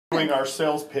doing our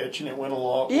sales pitch, and it went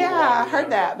along. Yeah, I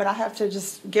heard that, but I have to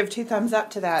just give 2 thumbs up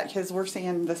to that because we're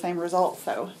seeing the same results.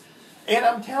 So. And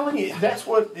I'm telling you, that's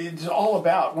what it's all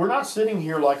about. We're not sitting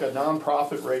here like a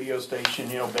nonprofit radio station,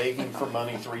 begging for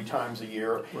money 3 times a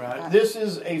year. Right. This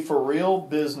is a for real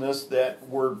business that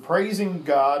we're praising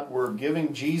God, we're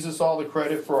giving Jesus all the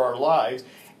credit for our lives,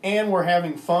 and we're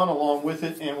having fun along with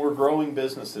it, and we're growing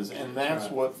businesses, and that's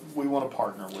right. what we want to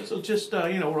partner with. So just,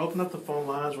 we're opening up the phone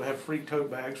lines. We have free tote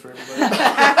bags for everybody.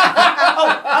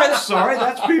 I'm sorry,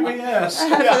 that's PBS.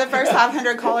 For the first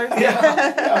 500 callers.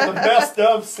 Yeah, the best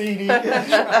of CD.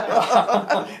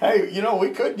 Hey, we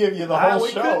could give you the whole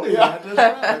we show. Could do that.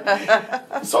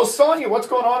 That's right. So, Sonia, what's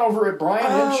going on over at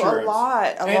Bryan Insurance?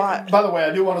 A lot. By the way,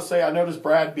 I do want to say I noticed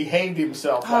Brad behaved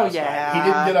himself last night. He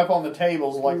didn't get up on the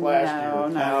tables like last year.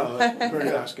 No. Very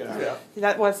nice guy. Yeah.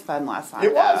 That was fun last night.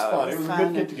 It was fun. It was a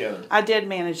good get together. I did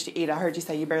manage to eat. I heard you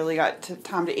say you barely got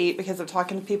time to eat because of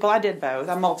talking to people. I did both.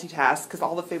 I multitasked because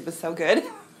all the food was so good.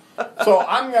 So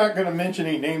I'm not going to mention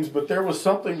any names, but there was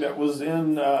something that was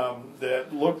in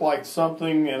that looked like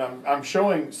something, and I'm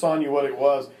showing Sonia what it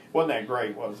was. Wasn't that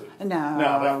great, was it? No.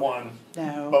 No, that one.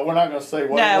 No. But we're not going to say what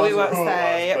it was. No, we won't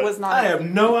say. It was not. I have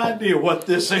no idea what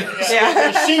this is.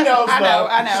 Yeah. She knows,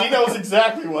 I know. She knows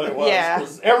exactly what it was. Yeah.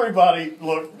 'Cause everybody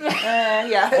looked.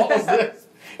 Yeah. What was this?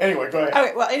 Anyway, go ahead.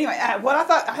 Okay, well, anyway, what I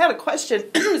thought, I had a question,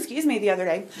 excuse me, the other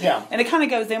day. Yeah. And it kind of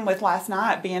goes in with last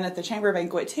night being at the chamber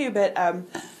banquet, too. But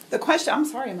the question, I'm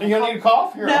sorry. You going to need a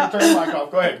cough? Here, No. I'm going to turn the mic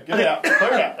off. Go ahead. Get it out. Clear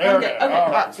it out. There we go. Okay.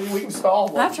 All right. See, we can stall.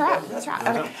 That's right. That's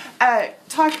right. Okay.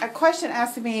 A question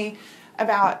asked me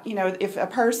about, if a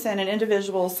person, an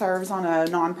individual serves on a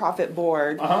nonprofit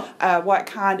board, what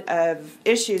kind of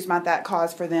issues might that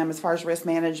cause for them as far as risk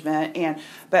management?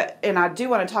 And I do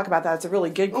want to talk about that. It's a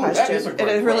really good question. That is a great It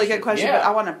is a really good question. Yeah. But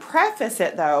I want to preface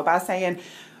it, though, by saying,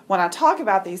 when I talk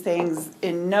about these things,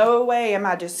 in no way am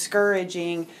I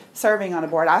discouraging serving on a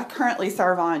board. I currently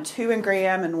serve on 2 in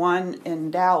Graham and 1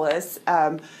 in Dallas.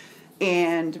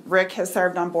 And Rick has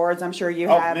served on boards. I'm sure you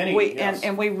have. Many, yes.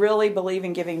 And we really believe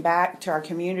in giving back to our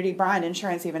community. Bryan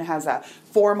Insurance even has a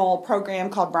formal program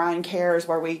called Bryan Cares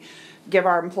where we give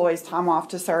our employees time off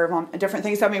to serve on different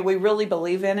things. So, we really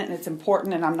believe in it, and it's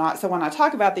important. And so when I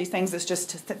talk about these things, it's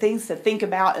just things to think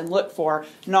about and look for,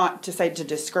 not to say to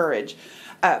discourage.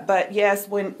 But yes,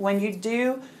 when you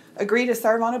do agree to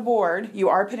serve on a board, you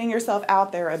are putting yourself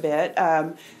out there a bit.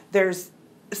 There's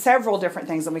several different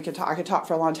things, and I could talk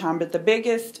for a long time, but the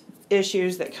biggest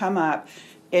issues that come up,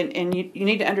 and you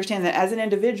need to understand that as an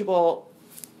individual,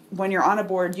 when you're on a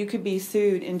board, you could be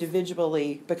sued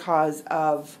individually because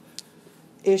of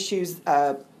issues,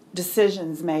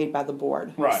 decisions made by the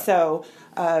board. Right. So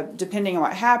depending on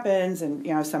what happens,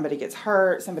 and somebody gets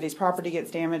hurt, somebody's property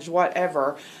gets damaged,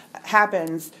 whatever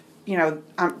happens,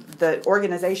 the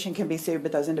organization can be sued,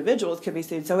 but those individuals can be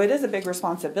sued. So it is a big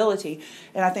responsibility.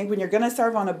 And I think when you're going to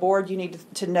serve on a board, you need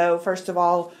to know, first of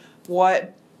all,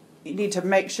 you need to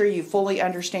make sure you fully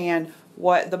understand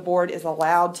what the board is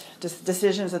allowed,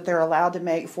 decisions that they're allowed to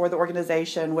make for the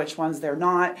organization, which ones they're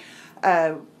not.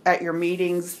 At your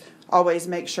meetings, always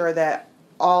make sure that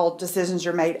all decisions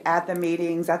are made at the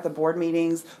meetings, at the board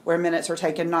meetings, where minutes are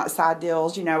taken, not side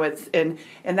deals, it's and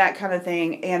that kind of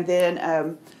thing. And then,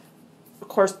 of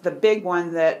course, the big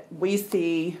one that we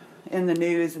see in the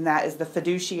news, and that is the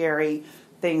fiduciary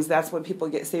things. That's when people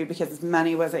get sued because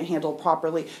money wasn't handled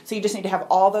properly. So you just need to have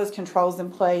all those controls in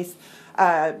place.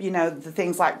 The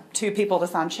things like 2 people to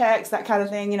sign checks, that kind of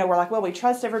thing. We're like, well, we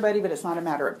trust everybody, but it's not a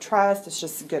matter of trust. It's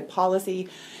just good policy.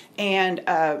 And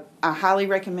I highly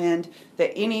recommend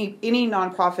that any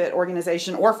nonprofit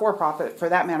organization, or for-profit for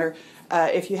that matter,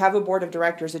 if you have a board of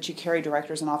directors, that you carry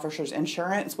directors and officers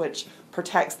insurance, which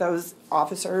protects those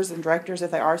officers and directors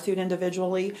if they are sued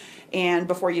individually. And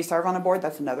before you serve on a board,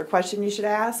 that's another question you should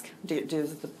ask.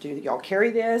 Do y'all carry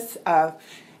this?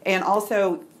 And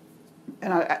also,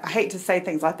 and I hate to say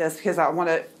things like this because I want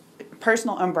to,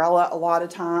 personal umbrella a lot of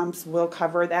times will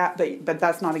cover that, but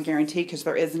that's not a guarantee because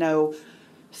there is no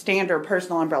standard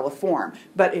personal umbrella form.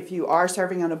 But if you are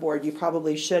serving on a board, you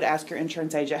probably should ask your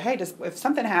insurance agent, hey, if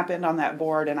something happened on that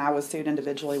board and I was sued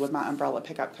individually, would my umbrella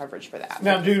pick up coverage for that?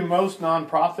 Now, do most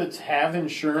nonprofits have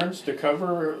insurance to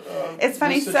cover it's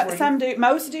funny, some do,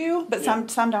 most do, but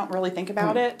some don't really think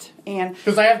about it. And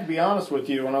because I have to be honest with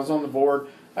you, when I was on the board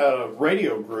at a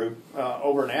radio group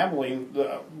over in Abilene,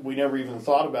 we never even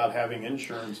thought about having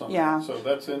insurance on that. So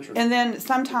that's interesting. And then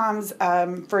sometimes,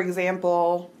 for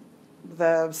example,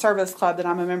 the service club that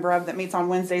I'm a member of that meets on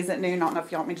Wednesdays at noon. I don't know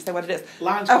if you want me to say what it is.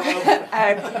 Lions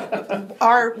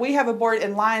Club. We have a board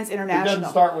in Lions It International.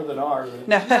 doesn't start with an R. Does it?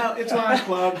 No, it's Lions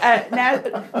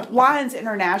Club. Lions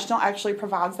International actually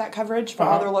provides that coverage for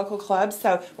all their local clubs.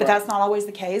 So, but that's not always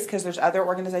the case because there's other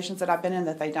organizations that I've been in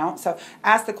that they don't. So,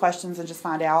 ask the questions and just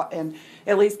find out and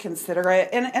at least consider it.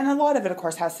 And a lot of it, of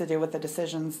course, has to do with the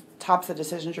types of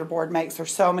decisions your board makes.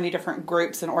 There's so many different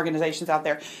groups and organizations out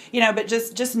there, but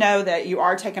just know that you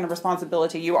are taking a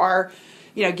responsibility. You are,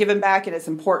 giving back, and it's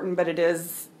important, but it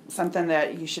is something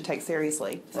that you should take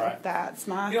seriously. So right. That's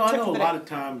my I tip know for a the lot day. of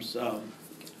times,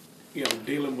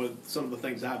 dealing with some of the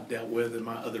things I've dealt with in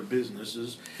my other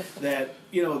businesses, that,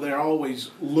 they're always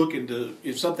looking to,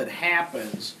 if something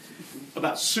happens,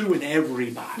 about suing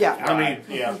everybody. Yeah. I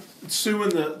mean, suing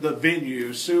the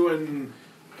venue, suing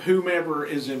whomever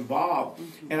is involved.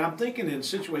 And I'm thinking in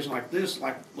situations like this,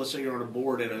 like let's say you're on a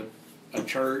board at a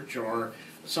church or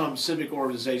some civic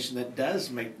organization that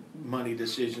does make money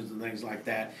decisions and things like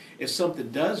that. If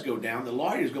something does go down, the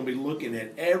lawyer's going to be looking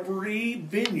at every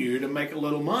venue to make a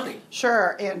little money.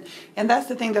 Sure, and that's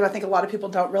the thing that I think a lot of people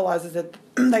don't realize is that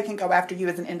they can go after you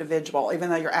as an individual, even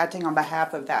though you're acting on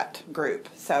behalf of that group.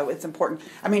 So it's important.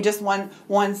 I mean, just one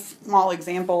small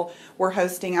example.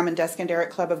 I'm in Desk and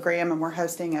Derrick Club of Graham, and we're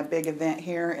hosting a big event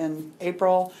here in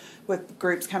April with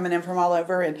groups coming in from all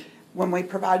over. And when we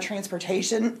provide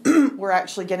transportation, we're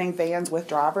actually getting vans with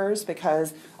drivers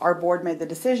because our board made the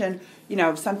decision,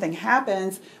 if something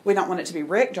happens, we don't want it to be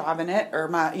Rick driving it or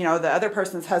the other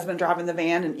person's husband driving the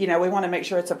van. And, we want to make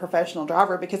sure it's a professional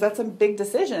driver because that's a big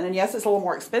decision. And yes, it's a little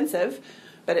more expensive,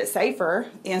 but it's safer.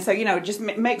 And so, just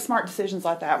make smart decisions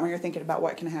like that when you're thinking about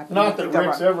what can happen. Not that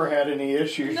Rick's ever had any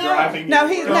issues driving. No,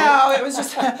 it was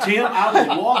just... Tim, I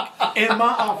will walk in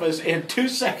my office in 2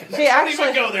 seconds. He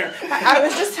actually go there.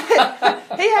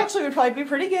 He actually would probably be a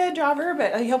pretty good driver,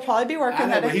 but he'll probably be working I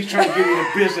know, that but day. he's trying to get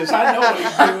into business. I know what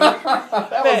he's doing.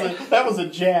 That was a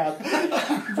jab.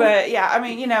 But yeah, I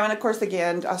mean, and of course,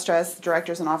 again, I stress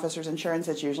directors and officers insurance.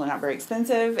 It's usually not very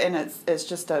expensive, and it's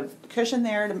just a cushion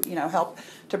there to help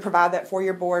to provide that for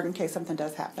your board in case something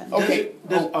does happen. Okay.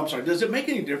 I'm sorry. Does it make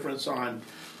any difference on?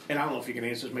 And I don't know if you can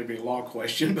answer this, maybe a law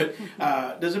question, but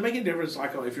does it make a difference,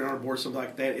 like if you're on a board, something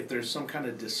like that, if there's some kind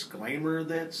of disclaimer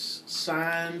that's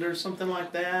signed or something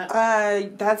like that?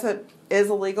 Is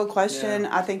a legal question.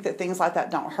 Yeah. I think that things like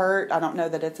that don't hurt. I don't know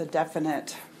that it's a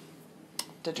definite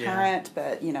deterrent,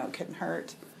 but it couldn't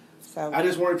hurt. So I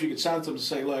just wonder if you could sign something to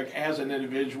say, look, as an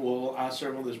individual, I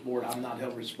serve on this board. I'm not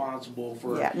held responsible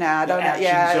for the actions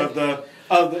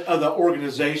of the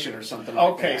organization or something like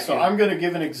that. Okay, so I'm going to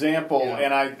give an example,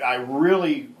 and I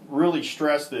really, really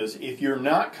stress this. If you're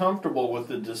not comfortable with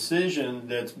the decision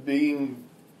that's being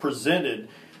presented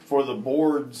for the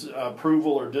board's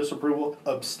approval or disapproval,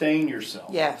 abstain yourself.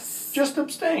 Yes. Just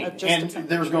abstain.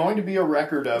 There's going to be a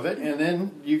record of it, and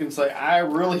then you can say, I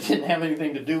really didn't have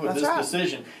anything to do with this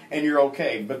decision, and you're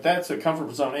okay. But that's a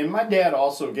comfort zone. And my dad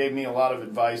also gave me a lot of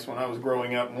advice when I was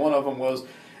growing up, and one of them was,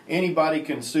 anybody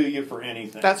can sue you for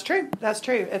anything. That's true. That's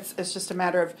true. It's just a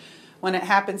matter of when it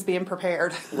happens, being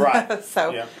prepared. Right.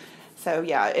 So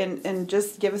yeah, and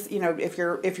just give us, if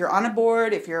you're on a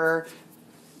board, if you're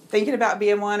thinking about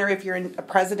being one, or if you're a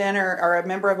president or a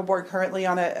member of a board currently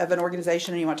of an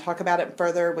organization and you want to talk about it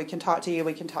further, we can talk to you.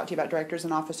 We can talk to you about directors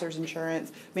and officers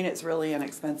insurance. I mean, it's really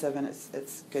inexpensive and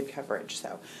it's good coverage.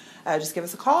 So just give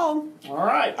us a call. All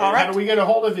right. How do we get a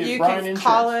hold of you? You Brian can Insurance?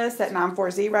 call us at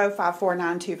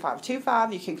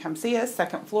 940-549-2525. You can come see us,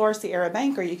 second floor, Sierra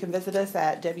Bank, or you can visit us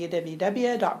at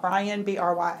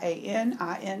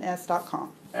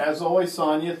www.brianins.com. As always,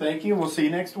 Sonia, thank you, and we'll see you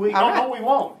next week. All Oh, right. no, we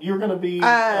won't. You're going to be...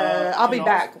 I'll be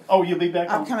back. Oh, you'll be back?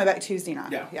 I'm coming back Tuesday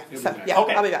night. Yeah, Yeah. you'll be So, back. yeah,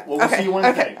 Okay. I'll be back. Well, we'll see you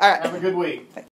Wednesday. Okay. All right. Have a good week.